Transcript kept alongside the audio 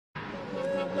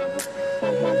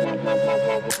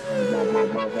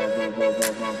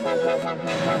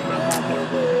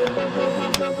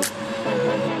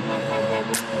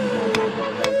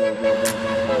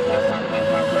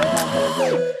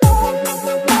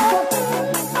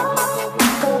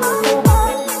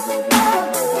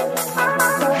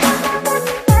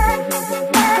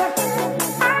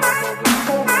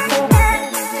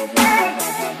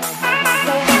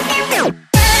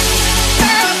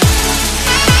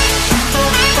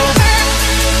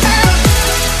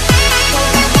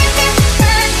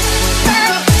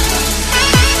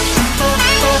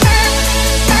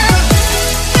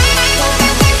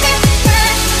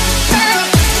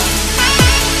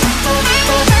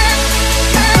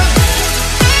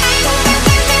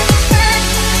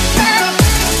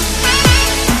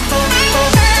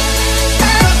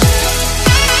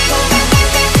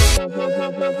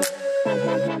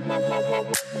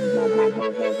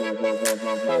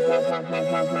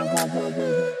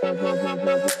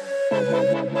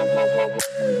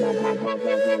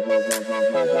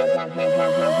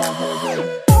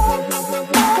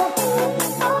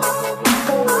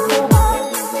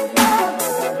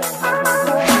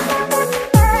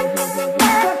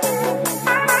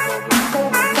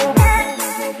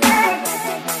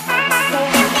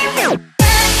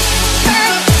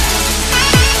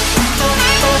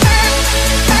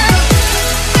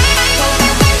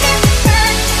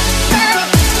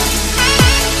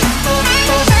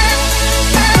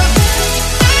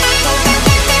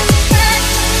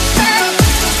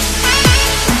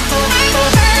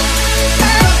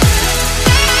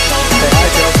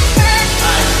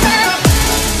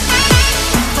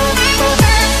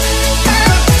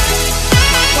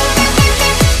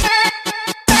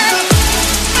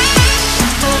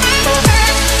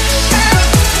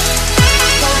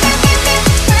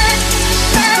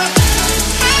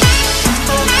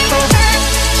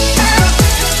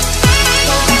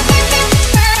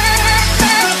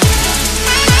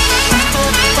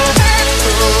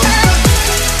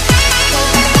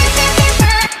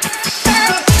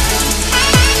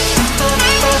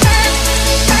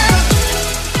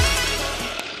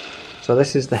So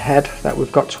this is the head that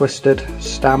we've got twisted,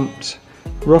 stamped,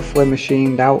 roughly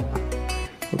machined out.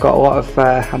 We've got a lot of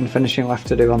hand finishing left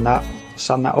to do on that.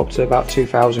 Sand that up to about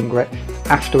 2000 grit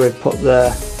after we've put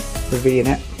the V in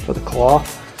it for the claw.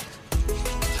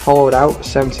 It's hollowed out,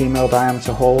 17mm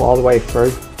diameter hole all the way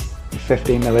through,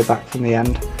 15mm back from the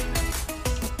end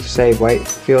to save weight.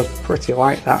 Feels pretty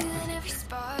light, that.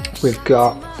 We've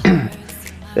got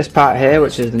this part here,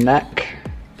 which is the neck,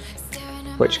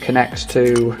 which connects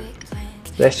to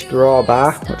this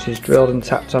drawbar, which is drilled and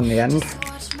tapped on the end,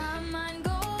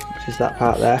 which is that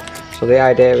part there. So the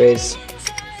idea is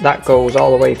that goes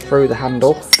all the way through the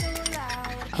handle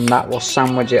and that will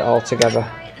sandwich it all together.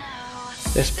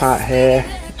 This part here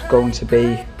is going to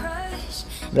be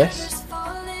this,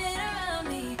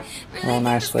 all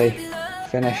nicely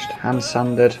finished, hand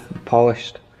sanded and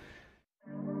polished.